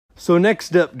So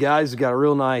next up, guys, we got a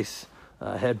real nice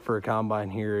head for a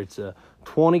combine here. It's a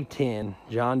 2010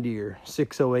 John Deere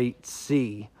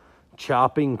 608C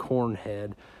chopping corn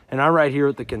head. And I'm right here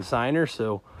with the consigner,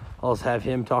 so I'll just have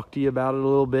him talk to you about it a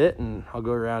little bit, and I'll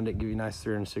go around it and give you a nice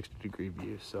 360-degree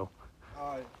view. So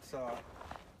it's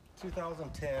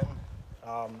 2010.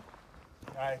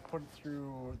 I put it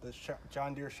through the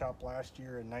John Deere shop last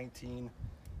year in 19.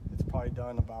 It's probably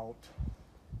done about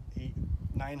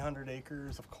 900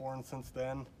 acres of corn since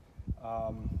then.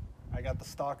 I got the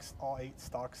stocks, all 8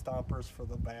 stock stompers for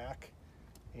the back,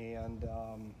 and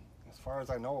as far as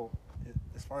I know,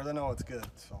 it's good.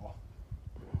 So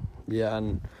yeah,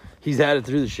 and he's had it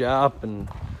through the shop, and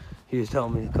he was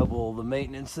telling me a couple of the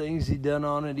maintenance things he'd done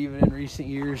on it even in recent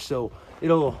years. So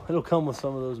it'll come with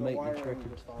some of those maintenance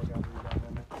records.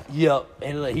 Yep,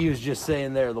 and he was just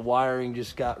saying there, the wiring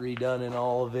just got redone in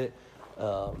all of it.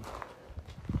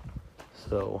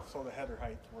 So the header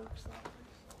height works.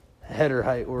 Header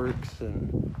height works,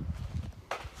 and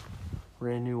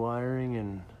brand new wiring,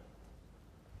 and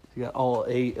you got all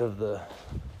 8 of the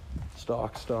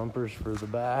stock stompers for the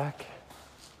back.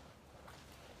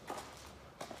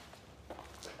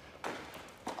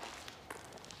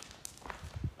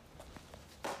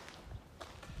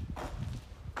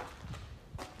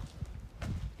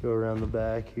 Go around the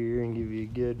back here and give you a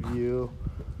good view.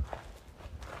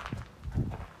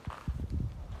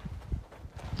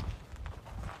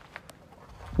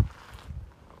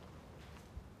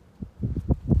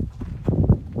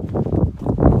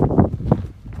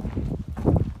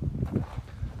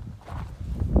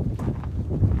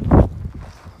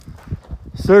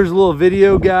 So there's a little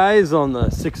video, guys, on the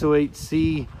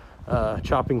 608C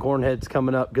chopping corn heads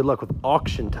coming up. Good luck with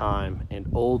auction time and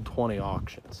old 20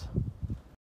 auctions.